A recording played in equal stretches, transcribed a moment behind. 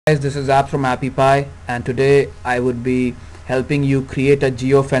Guys, this is App from Appy Pie, and today I would be helping you create a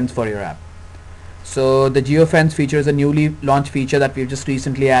geofence for your app. So the geofence feature is a newly launched feature that we've just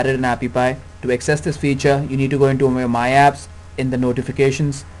recently added in Appy Pie. To access this feature, you need to go into your My Apps, in the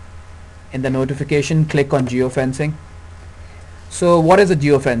notifications. In the notification, click on geofencing. So what is a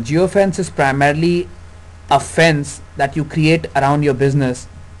geofence? Geofence is primarily a fence that you create around your business.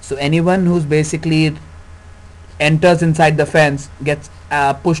 So anyone who's basically enters inside the fence gets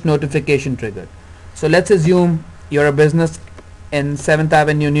a push notification triggered. So let's assume you're a business in 7th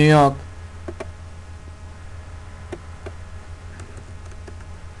Avenue, New York.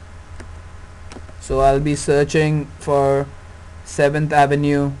 So I'll be searching for 7th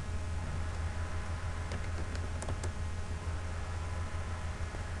Avenue,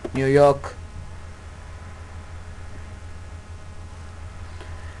 New York,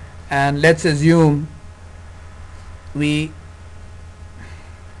 and let's assume we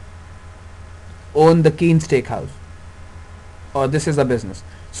own the Keen Steakhouse, or this is a business.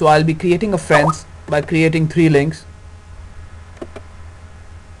 So I'll be creating a fence by creating 3 links.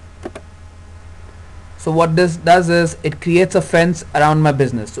 So what this does is it creates a fence around my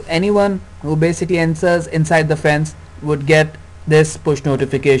business. So anyone who basically enters inside the fence would get this push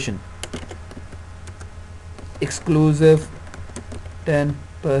notification. Exclusive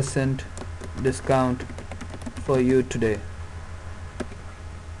 10% discount for you today.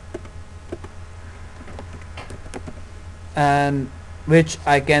 And which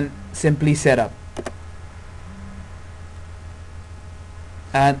I can simply set up,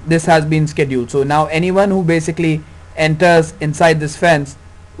 and this has been scheduled. So now anyone who basically enters inside this fence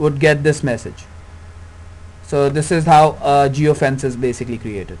would get this message. So this is how a geofence is basically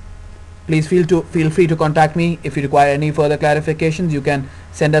created. Please feel free to contact me if you require any further clarifications. You can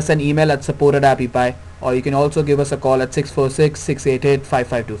send us an email at support@appypie, or you can also give us a call at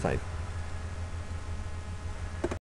 646-688-5525.